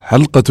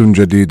حلقة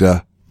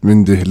جديدة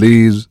من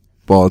دهليز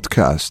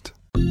بودكاست.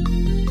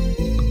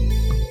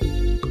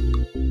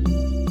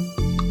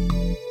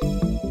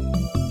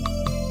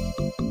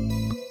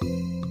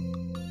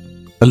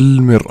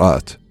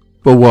 المرآة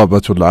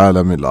بوابة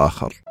العالم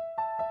الآخر.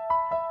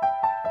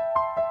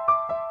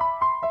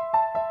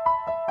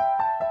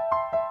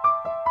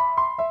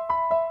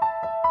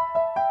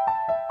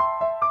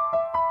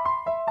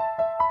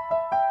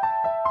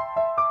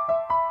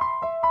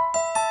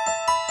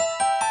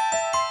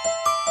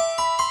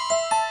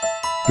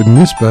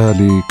 بالنسبة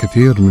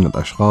لكثير من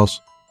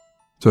الأشخاص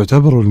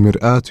تعتبر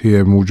المرآة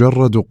هي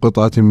مجرد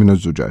قطعة من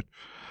الزجاج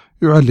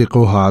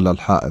يعلقوها على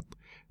الحائط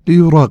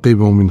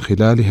ليراقبوا من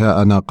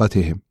خلالها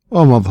أناقتهم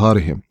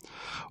ومظهرهم،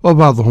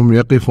 وبعضهم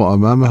يقف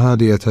أمامها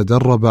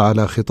ليتدرب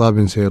على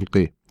خطاب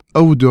سيلقيه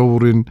أو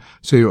دور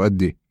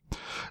سيؤديه،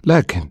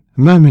 لكن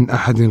ما من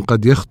أحد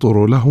قد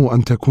يخطر له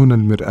أن تكون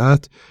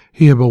المرآة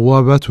هي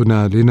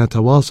بوابتنا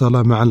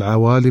لنتواصل مع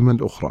العوالم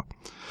الأخرى،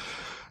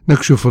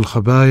 نكشف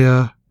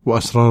الخبايا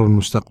وأسرار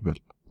المستقبل،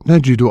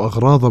 نجد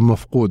أغراضا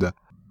مفقودة.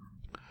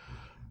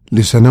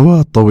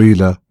 لسنوات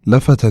طويلة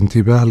لفت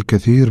انتباه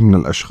الكثير من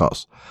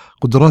الأشخاص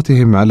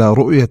قدرتهم على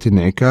رؤية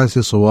انعكاس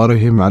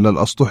صورهم على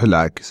الأسطح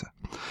العاكسة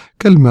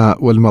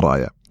كالماء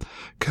والمرايا،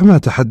 كما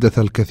تحدث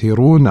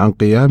الكثيرون عن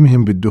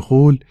قيامهم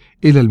بالدخول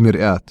إلى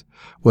المرآة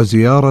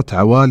وزيارة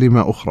عوالم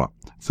أخرى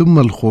ثم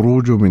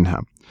الخروج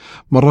منها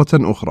مرة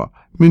أخرى.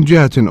 من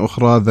جهة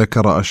أخرى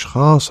ذكر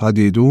أشخاص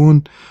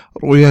عديدون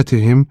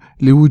رؤيتهم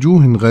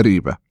لوجوه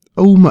غريبة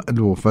أو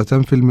مألوفة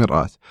في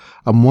المرآة،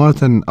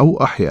 أمواتا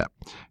أو أحياء،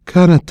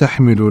 كانت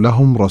تحمل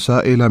لهم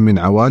رسائل من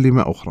عوالم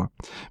أخرى.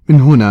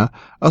 من هنا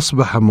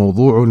أصبح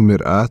موضوع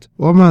المرآة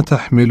وما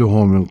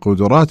تحمله من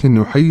قدرات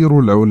يحير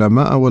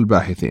العلماء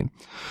والباحثين،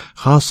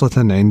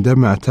 خاصة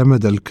عندما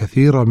اعتمد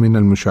الكثير من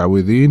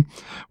المشعوذين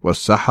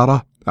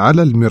والسحرة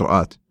على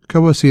المرآة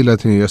كوسيلة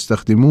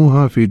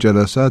يستخدموها في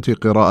جلسات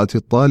قراءة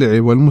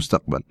الطالع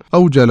والمستقبل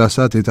أو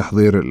جلسات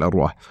تحضير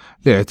الأرواح،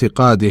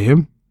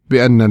 لاعتقادهم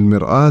بأن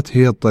المرآة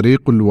هي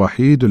الطريق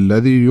الوحيد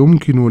الذي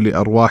يمكن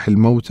لأرواح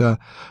الموتى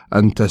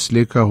أن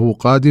تسلكه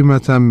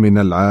قادمة من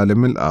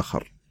العالم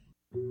الآخر.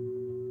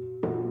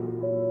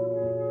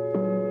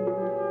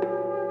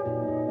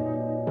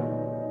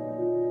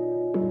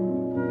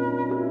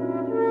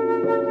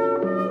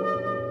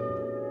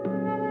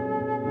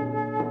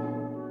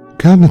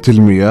 كانت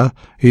المياه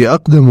هي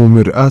أقدم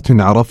مرآة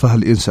عرفها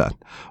الإنسان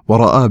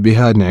ورأى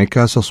بها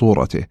انعكاس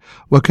صورته،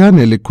 وكان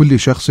لكل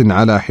شخص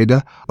على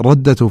حدة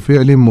ردة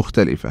فعل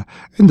مختلفة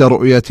عند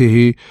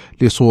رؤيته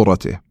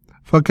لصورته،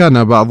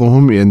 فكان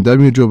بعضهم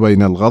يندمج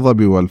بين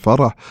الغضب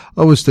والفرح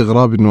أو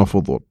استغراب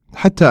وفضول،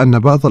 حتى أن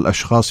بعض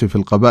الأشخاص في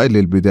القبائل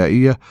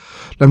البدائية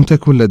لم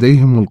تكن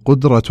لديهم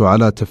القدرة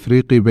على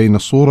تفريق بين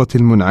الصورة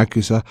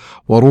المنعكسة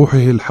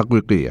وروحه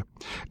الحقيقية،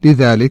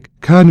 لذلك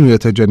كانوا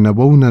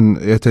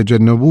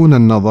يتجنبون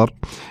النظر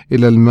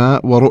إلى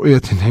الماء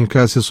ورؤية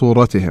انعكاس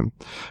صورتهم،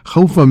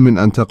 خوفا من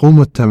أن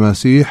تقوم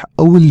التماسيح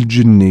أو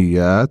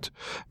الجنيات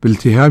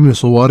بالتهام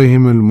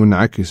صورهم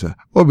المنعكسة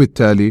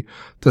وبالتالي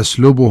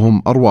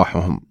تسلبهم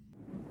أرواحهم.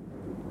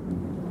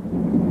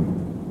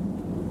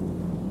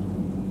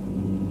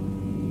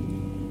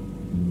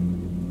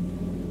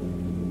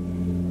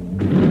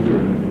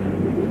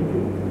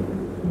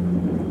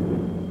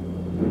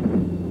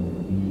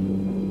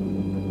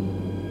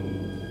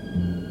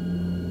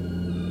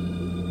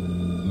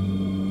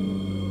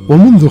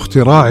 ومنذ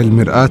اختراع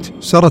المرآة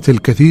سرت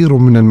الكثير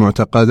من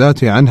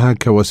المعتقدات عنها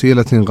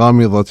كوسيلة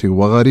غامضة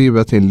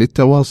وغريبة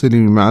للتواصل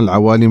مع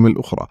العوالم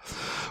الأخرى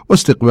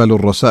واستقبال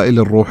الرسائل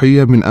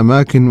الروحية من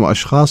أماكن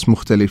وأشخاص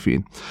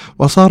مختلفين،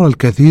 وصار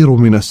الكثير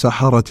من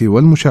السحرة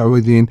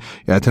والمشعوذين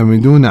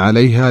يعتمدون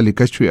عليها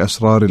لكشف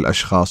أسرار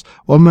الأشخاص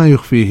وما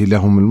يخفيه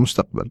لهم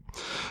المستقبل.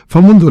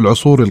 فمنذ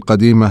العصور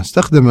القديمة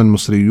استخدم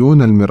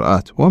المصريون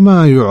المرآة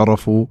وما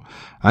يعرف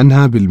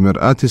عنها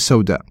بالمرآة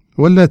السوداء،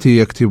 والتي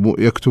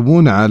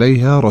يكتبون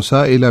عليها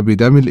رسائل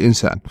بدم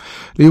الإنسان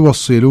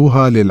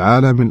ليوصلوها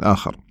للعالم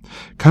الآخر،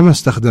 كما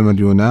استخدم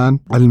اليونان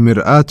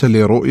المرآة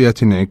لرؤية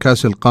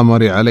انعكاس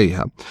القمر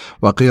عليها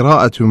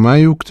وقراءة ما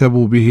يكتب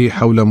به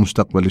حول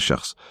مستقبل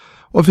الشخص.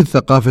 وفي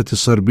الثقافة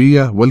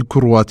الصربية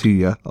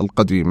والكرواتية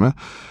القديمة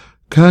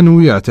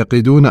كانوا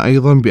يعتقدون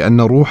أيضا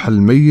بأن روح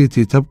الميت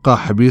تبقى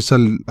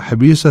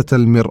حبيسة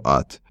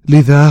المرآة،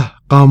 لذا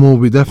قاموا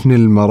بدفن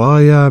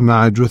المرايا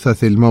مع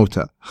جثث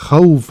الموتى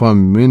خوفا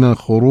من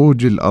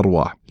خروج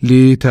الأرواح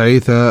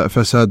لتعيث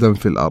فسادا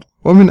في الأرض.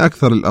 ومن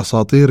أكثر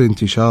الأساطير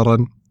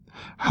انتشارا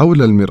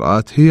حول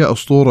المرآة هي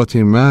أسطورة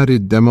ماري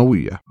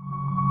الدموية.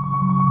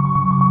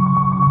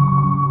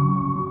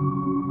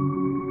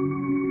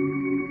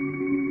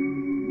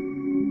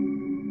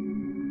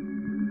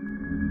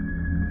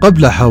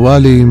 قبل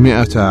حوالي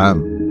 100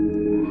 عام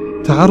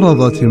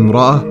تعرضت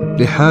امرأة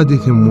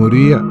لحادث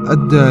مريع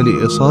أدى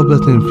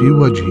لإصابة في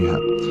وجهها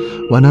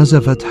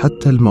ونزفت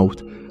حتى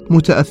الموت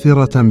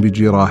متأثرة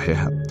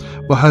بجراحها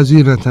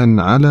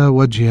وحزينة على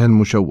وجهها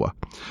المشوه.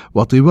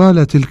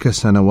 وطوال تلك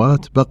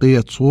السنوات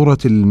بقيت صورة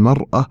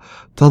المرأة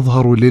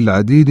تظهر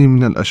للعديد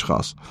من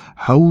الأشخاص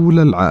حول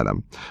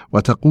العالم،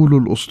 وتقول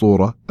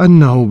الأسطورة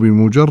أنه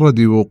بمجرد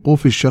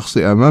وقوف الشخص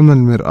أمام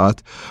المرآة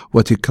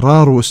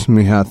وتكرار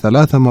اسمها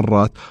 3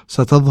 مرات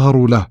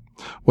ستظهر له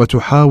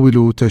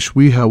وتحاول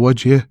تشويه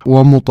وجهه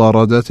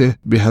ومطاردته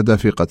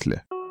بهدف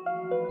قتله.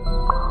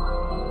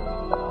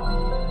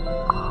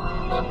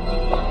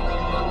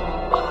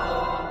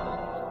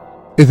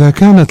 إذا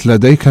كانت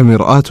لديك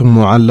مرآة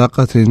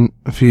معلقة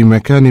في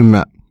مكان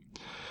ما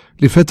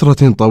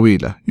لفترة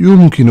طويلة،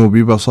 يمكن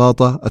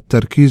ببساطة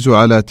التركيز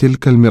على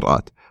تلك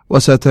المرآة،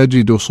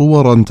 وستجد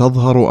صورا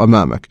تظهر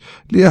أمامك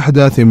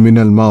لأحداث من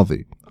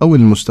الماضي أو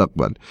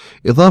المستقبل،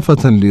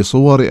 إضافة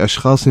لصور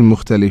أشخاص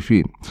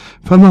مختلفين.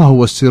 فما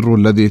هو السر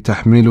الذي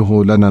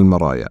تحمله لنا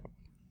المرايا؟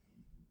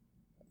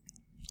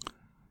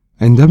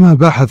 عندما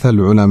بحث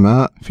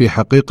العلماء في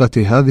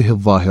حقيقة هذه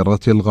الظاهرة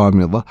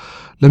الغامضة،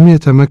 لم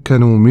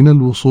يتمكنوا من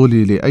الوصول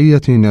لأي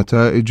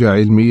نتائج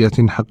علمية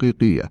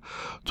حقيقية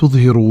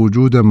تظهر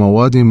وجود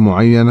مواد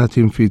معينة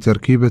في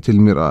تركيبة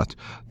المرآة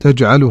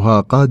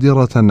تجعلها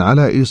قادرة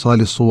على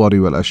إيصال الصور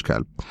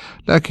والأشكال،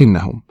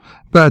 لكنهم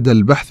بعد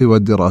البحث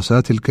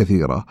والدراسات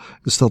الكثيرة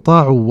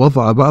استطاعوا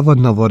وضع بعض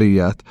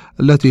النظريات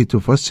التي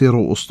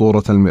تفسر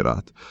أسطورة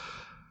المرآة.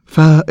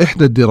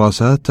 فإحدى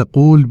الدراسات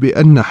تقول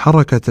بأن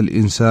حركة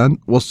الإنسان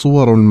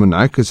والصور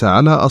المنعكسة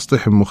على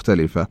أسطح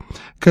مختلفة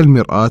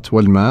كالمرآة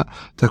والماء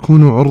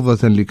تكون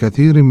عرضة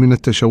لكثير من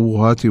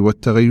التشوهات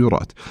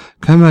والتغيرات،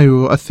 كما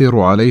يؤثر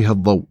عليها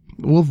الضوء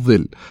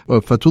والظل،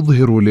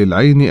 فتظهر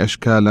للعين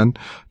أشكالا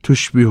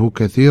تشبه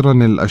كثيرا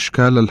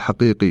الأشكال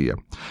الحقيقية،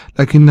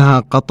 لكنها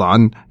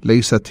قطعا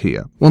ليست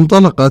هي.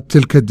 وانطلقت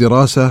تلك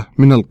الدراسة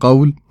من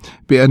القول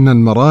بأن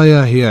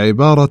المرايا هي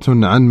عبارة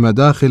عن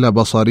مداخل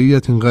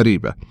بصرية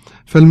غريبة،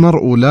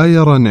 فالمرء لا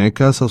يرى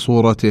انعكاس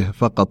صورته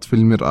فقط في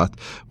المرآة،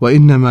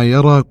 وإنما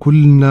يرى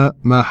كل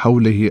ما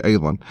حوله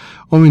أيضا.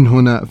 ومن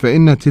هنا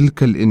فإن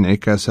تلك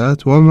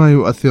الانعكاسات وما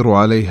يؤثر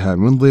عليها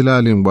من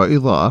ظلال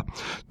وإضاءة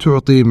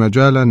تعطي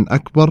مجالا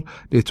أكبر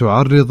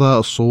لتعرض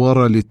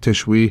الصور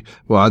للتشويه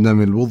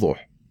وعدم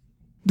الوضوح.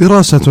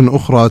 دراسة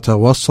أخرى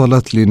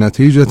توصلت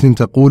لنتيجة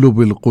تقول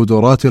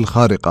بالقدرات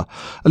الخارقة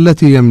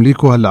التي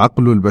يملكها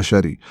العقل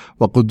البشري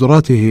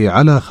وقدرته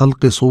على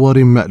خلق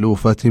صور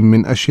مألوفة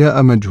من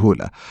أشياء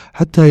مجهولة،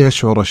 حتى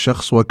يشعر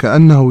الشخص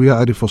وكأنه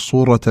يعرف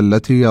الصورة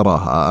التي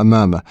يراها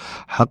أمامه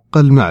حق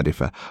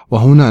المعرفة.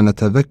 وهنا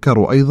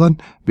نتذكر أيضا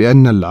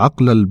بأن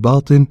العقل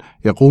الباطن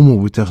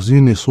يقوم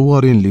بتخزين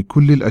صور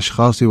لكل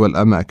الأشخاص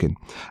والأماكن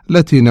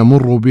التي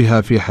نمر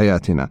بها في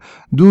حياتنا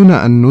دون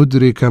أن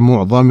ندرك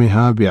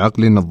معظمها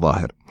بعقلنا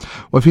الظاهر.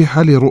 وفي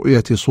حال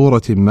رؤية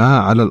صورة ما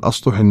على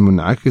الأسطح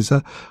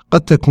المنعكسة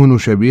قد تكون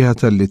شبيهة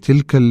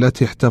لتلك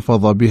التي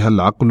احتفظ بها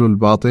العقل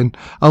الباطن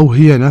أو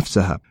هي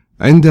نفسها.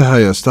 عندها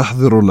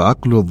يستحضر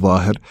العقل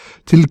الظاهر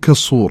تلك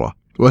الصورة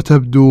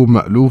وتبدو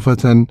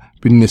مألوفة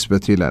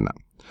بالنسبة لنا.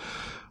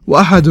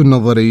 وأحد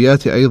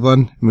النظريات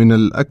أيضا من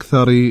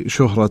الأكثر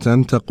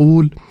شهرة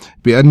تقول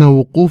بأن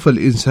وقوف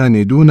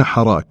الإنسان دون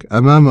حراك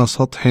أمام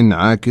سطح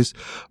عاكس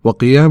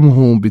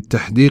وقيامه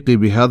بالتحديق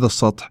بهذا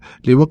السطح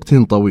لوقت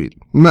طويل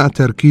مع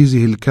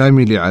تركيزه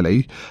الكامل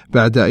عليه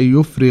بعد أن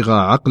يفرغ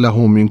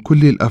عقله من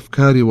كل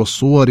الأفكار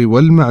والصور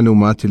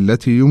والمعلومات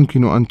التي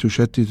يمكن أن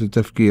تشتت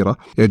تفكيره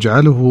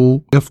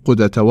يجعله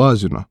يفقد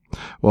توازنه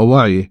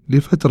ووعيه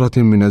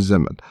لفترة من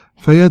الزمن،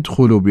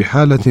 فيدخل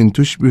بحالة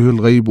تشبه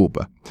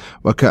الغيبوبة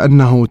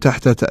وكأنه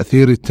تحت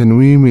تأثير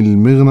التنويم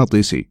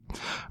المغناطيسي،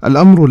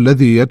 الأمر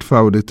الذي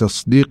يدفع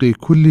لتصديق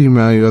كل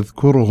ما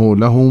يذكره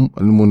لهم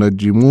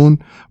المنجمون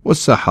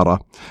والسحرة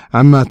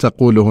عما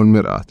تقوله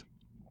المرآة،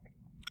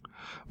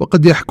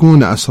 وقد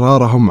يحكون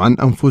أسرارهم عن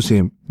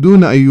أنفسهم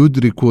دون أن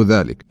يدركوا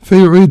ذلك،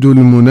 فيعيد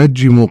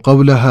المنجم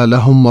قولها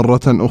لهم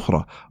مرة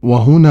أخرى،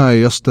 وهنا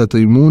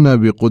يستطيمون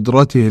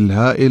بقدرته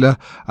الهائلة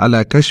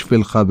على كشف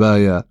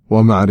الخبايا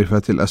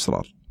ومعرفة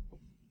الأسرار.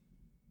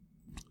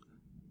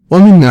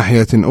 ومن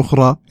ناحية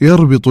أخرى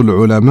يربط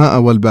العلماء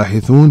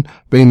والباحثون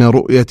بين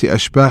رؤية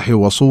أشباح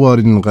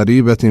وصور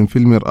غريبة في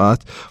المرآة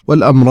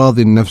والأمراض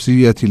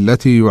النفسية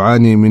التي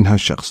يعاني منها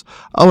الشخص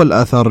أو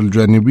الآثار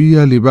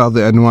الجانبية لبعض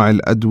أنواع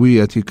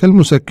الأدوية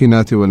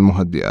كالمسكنات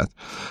والمهدئات.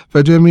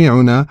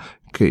 فجميعنا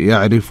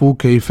يعرف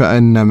كيف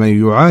أن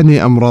من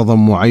يعاني أمراضا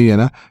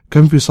معينة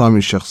كانفصام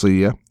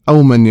الشخصية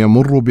أو من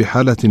يمر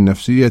بحالة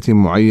نفسية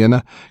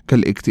معينة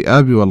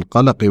كالاكتئاب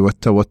والقلق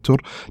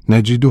والتوتر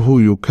نجده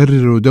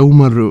يكرر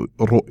دوما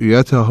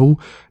رؤيته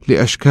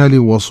لأشكال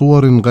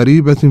وصور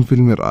غريبة في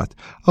المرآة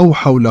أو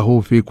حوله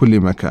في كل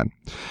مكان.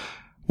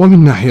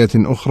 ومن ناحية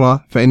أخرى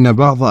فإن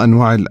بعض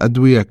أنواع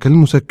الأدوية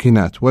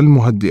كالمسكنات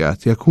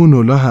والمهدئات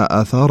يكون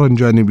لها آثارا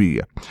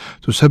جانبية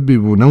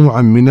تسبب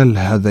نوعا من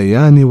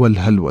الهذيان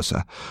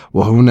والهلوسة،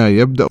 وهنا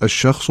يبدأ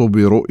الشخص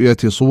برؤية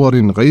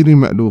صور غير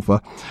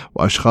مألوفة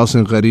وأشخاص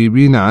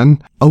غريبين عنه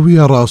أو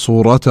يرى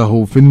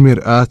صورته في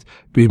المرآة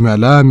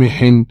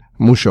بملامح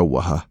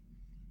مشوهة.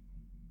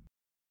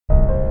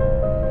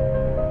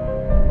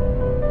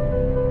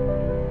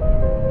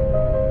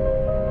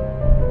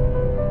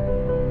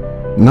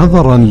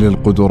 نظرا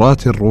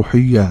للقدرات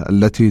الروحية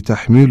التي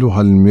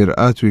تحملها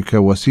المرآة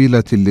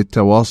كوسيلة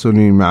للتواصل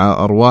مع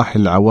أرواح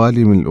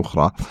العوالم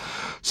الأخرى،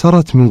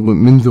 صارت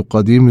منذ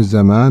قديم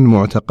الزمان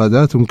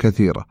معتقدات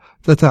كثيرة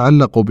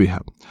تتعلق بها،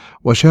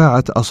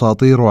 وشاعت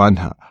أساطير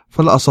عنها.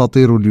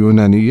 فالأساطير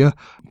اليونانية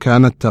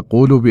كانت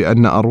تقول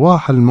بأن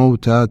أرواح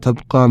الموتى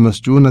تبقى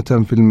مسجونة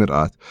في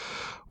المرآة،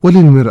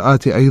 وللمرآة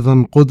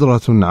أيضا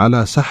قدرة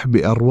على سحب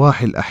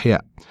أرواح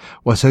الأحياء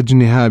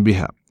وسجنها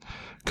بها،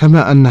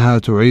 كما أنها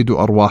تعيد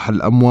أرواح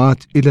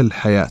الأموات إلى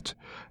الحياة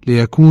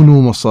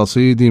ليكونوا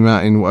مصاصي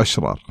دماء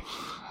وأشرار.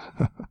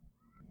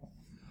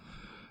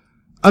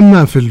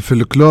 أما في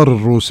الفلكلور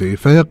الروسي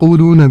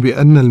فيقولون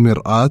بأن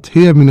المرآة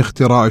هي من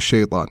اختراع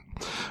الشيطان،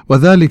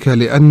 وذلك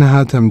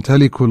لأنها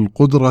تمتلك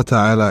القدرة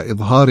على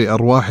إظهار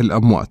أرواح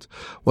الأموات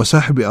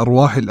وسحب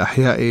أرواح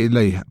الأحياء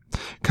إليها،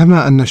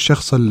 كما أن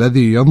الشخص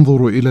الذي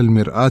ينظر إلى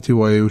المرآة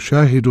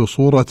ويشاهد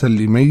صورة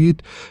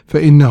لميت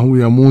فإنه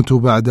يموت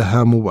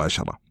بعدها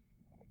مباشرة.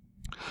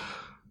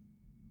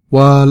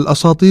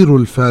 والأساطير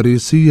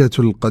الفارسية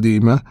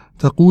القديمة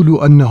تقول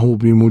أنه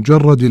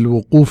بمجرد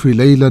الوقوف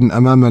ليلا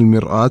أمام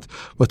المرآة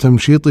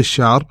وتمشيط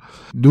الشعر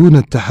دون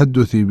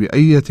التحدث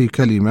بأي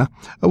كلمة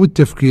أو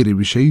التفكير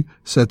بشيء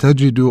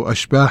ستجد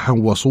أشباحا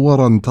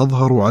وصورا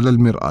تظهر على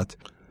المرآة.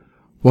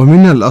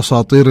 ومن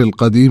الأساطير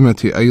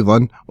القديمة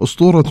أيضا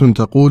أسطورة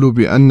تقول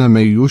بأن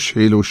من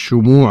يشعل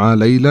الشموع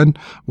ليلا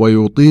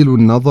ويطيل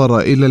النظر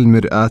إلى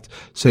المرآة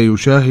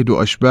سيشاهد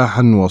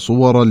أشباحا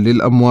وصورا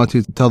للأموات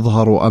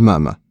تظهر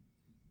أمامه.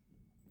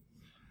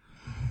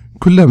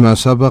 كل ما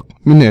سبق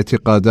من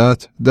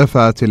اعتقادات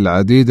دفعت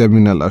العديد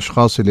من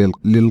الأشخاص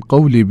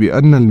للقول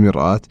بأن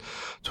المرآة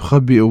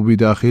تخبئ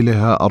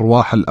بداخلها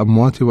أرواح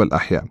الأموات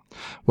والأحياء،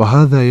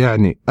 وهذا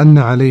يعني أن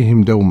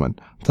عليهم دوما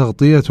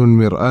تغطية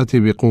المرآة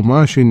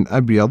بقماش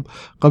أبيض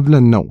قبل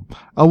النوم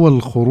أو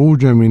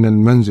الخروج من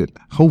المنزل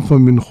خوفا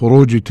من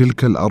خروج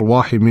تلك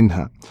الأرواح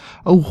منها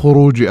أو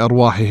خروج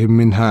أرواحهم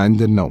منها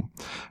عند النوم،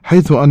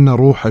 حيث أن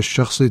روح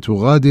الشخص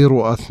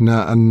تغادر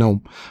أثناء النوم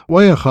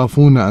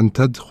ويخافون أن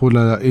تدخل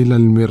إلى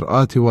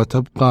المرآة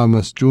وتبقى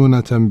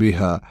مسجونة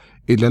بها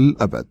إلى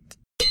الأبد.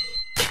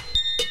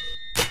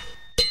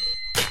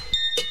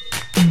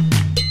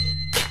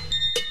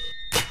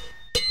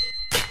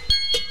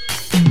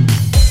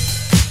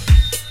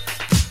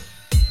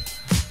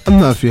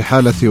 أما في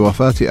حالة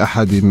وفاة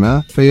أحد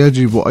ما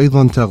فيجب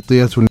أيضا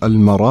تغطية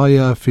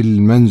المرايا في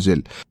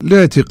المنزل،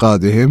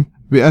 لاعتقادهم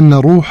بأن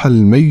روح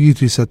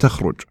الميت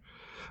ستخرج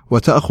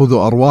وتأخذ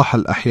أرواح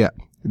الأحياء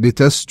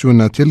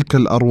لتسجن تلك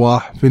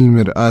الأرواح في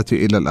المرآة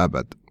إلى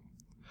الأبد.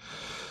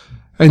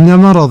 عند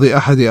مرض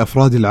أحد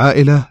أفراد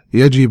العائلة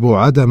يجب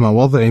عدم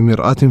وضع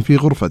مرآة في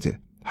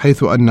غرفته،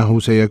 حيث أنه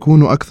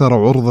سيكون أكثر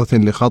عرضة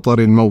لخطر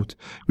الموت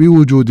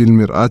بوجود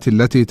المرآة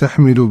التي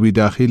تحمل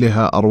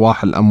بداخلها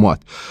أرواح الأموات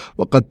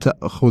وقد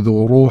تأخذ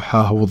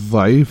روحه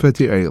الضعيفة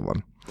أيضا.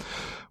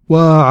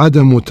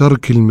 وعدم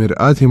ترك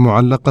المرآة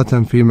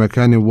معلقة في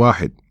مكان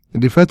واحد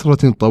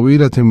لفترة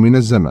طويلة من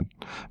الزمن،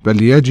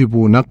 بل يجب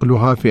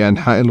نقلها في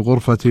أنحاء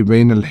الغرفة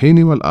بين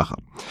الحين والآخر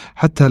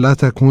حتى لا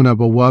تكون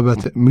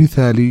بوابة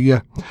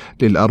مثالية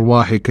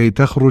للأرواح كي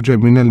تخرج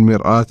من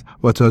المرآة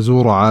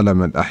وتزور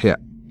عالم الأحياء.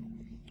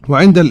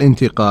 وعند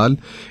الانتقال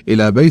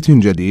إلى بيت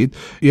جديد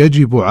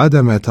يجب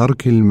عدم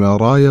ترك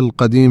المرايا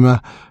القديمة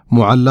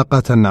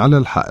معلقة على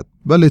الحائط،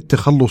 بل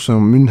التخلص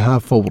منها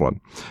فورا،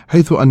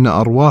 حيث أن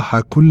أرواح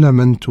كل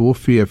من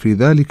توفي في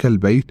ذلك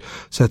البيت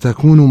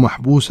ستكون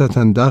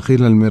محبوسة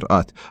داخل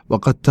المرآة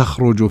وقد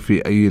تخرج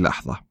في أي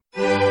لحظة.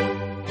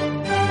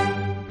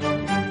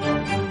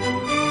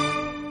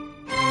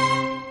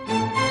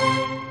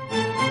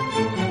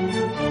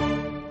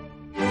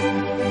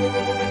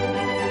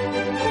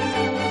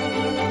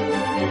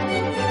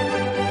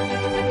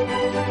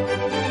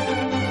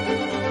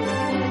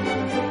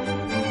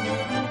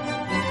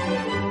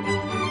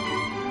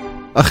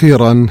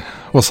 أخيرا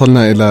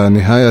وصلنا إلى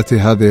نهاية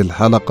هذه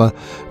الحلقة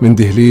من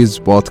دهليز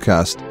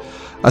بودكاست.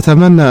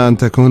 أتمنى أن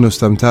تكونوا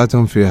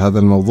استمتعتم في هذا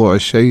الموضوع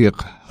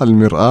الشيق،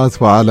 المرآة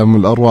وعالم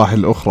الأرواح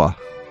الأخرى.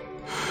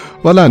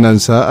 ولا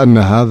ننسى أن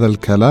هذا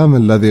الكلام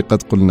الذي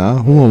قد قلناه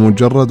هو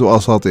مجرد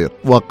أساطير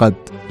وقد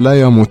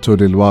لا يمت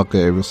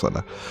للواقع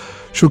بصلة.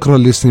 شكرا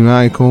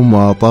لاستماعكم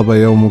وطاب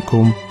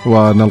يومكم،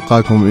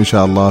 ونلقاكم إن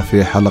شاء الله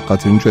في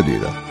حلقة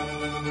جديدة.